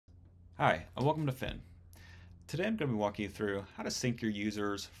Hi, and welcome to Phin. Today I'm going to be walking you through how to sync your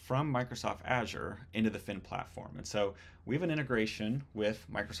users from Microsoft Azure into the Phin platform. And so we have an integration with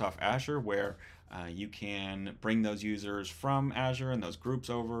Microsoft Azure where you can bring those users from Azure and those groups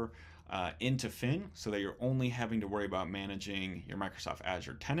over into Phin so that you're only having to worry about managing your Microsoft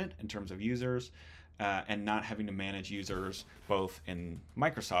Azure tenant in terms of users and not having to manage users both in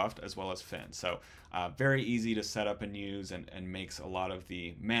Microsoft as well as Phin. So very easy to set up and use and makes a lot of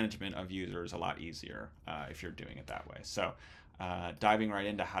the management of users a lot easier if you're doing it that way. So diving right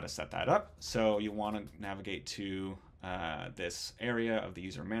into how to set that up. So you want to navigate to this area of the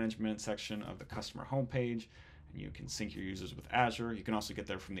user management section of the customer homepage, and you can sync your users with Azure. You can also get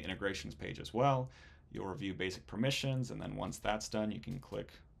there from the integrations page as well. You'll review basic permissions, and then once that's done, you can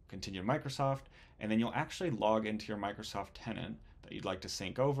click continue to Microsoft, and then you'll actually log into your Microsoft tenant that you'd like to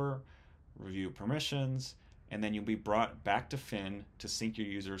sync over, review permissions, and then you'll be brought back to Phin to sync your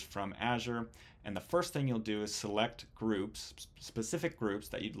users from Azure. And the first thing you'll do is select groups, specific groups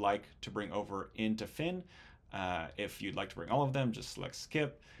that you'd like to bring over into Phin. If you'd like to bring all of them, just select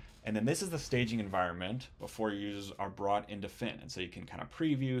skip. And then this is the staging environment before your users are brought into Phin. And so you can kind of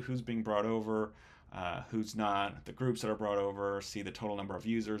preview who's being brought over, who's not, the groups that are brought over, see the total number of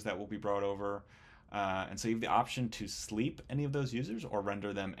users that will be brought over. And so you have the option to sleep any of those users or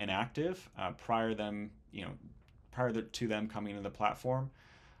render them inactive prior to them coming into the platform.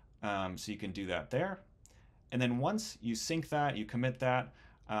 So you can do that there. And then once you sync that, you commit that,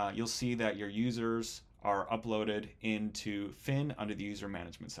 you'll see that your users are uploaded into Phin under the user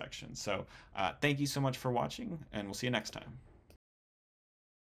management section. So thank you so much for watching, and we'll see you next time.